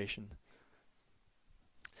observation.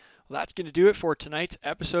 Well, that's going to do it for tonight's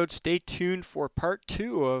episode. Stay tuned for part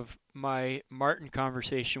 2 of my Martin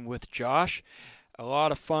conversation with Josh. A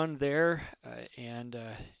lot of fun there, and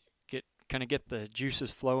get the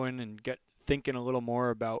juices flowing and get thinking a little more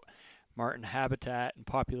about martin habitat and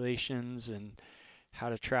populations and how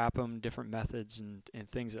to trap them, different methods and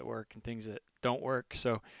things that work and things that don't work.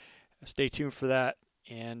 So stay tuned for that.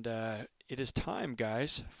 And it is time,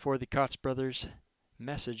 guys, for the Kotz Brothers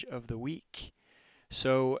message of the week.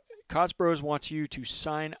 So Kotz Bros wants you to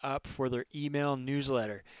sign up for their email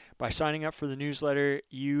newsletter. By signing up for the newsletter,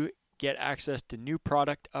 you get access to new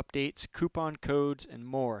product updates, coupon codes, and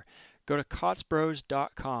more. Go to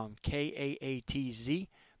kotzbros.com,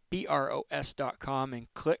 KAATZBROS.com,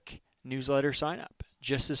 and click newsletter sign up.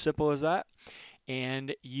 Just as simple as that.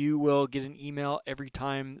 And you will get an email every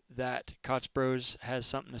time that Kotz Bros has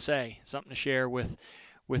something to say, something to share with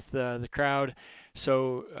the crowd.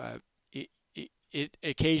 So it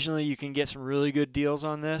occasionally you can get some really good deals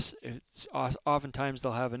on this. It's oftentimes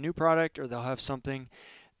they'll have a new product, or they'll have something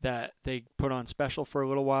that they put on special for a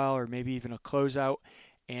little while, or maybe even a closeout.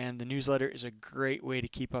 And the newsletter is a great way to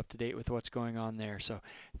keep up to date with what's going on there. So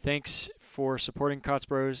thanks for supporting Kotz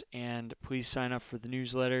Bros, and please sign up for the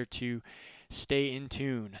newsletter to stay in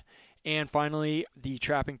tune. And finally, the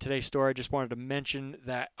Trapping Today store. I just wanted to mention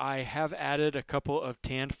that I have added a couple of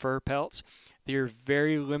tanned fur pelts. They're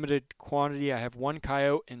very limited quantity. I have 1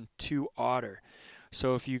 coyote and 2 otter.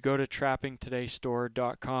 So if you go to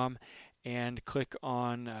trappingtodaystore.com and click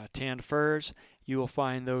on tanned furs, you will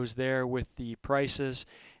find those there with the prices.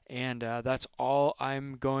 And that's all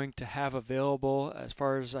I'm going to have available, as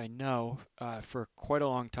far as I know, for quite a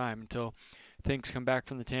long time, until things come back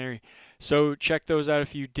from the tannery. So check those out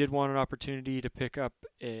if you did want an opportunity to pick up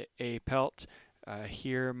a pelt.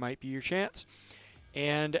 Here might be your chance.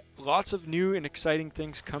 And lots of new and exciting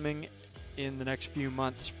things coming in the next few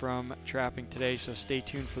months from Trapping Today, so stay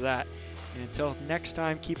tuned for that. And until next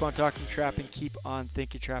time, keep on talking trapping, keep on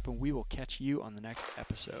thinking trapping. We will catch you on the next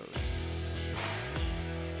episode.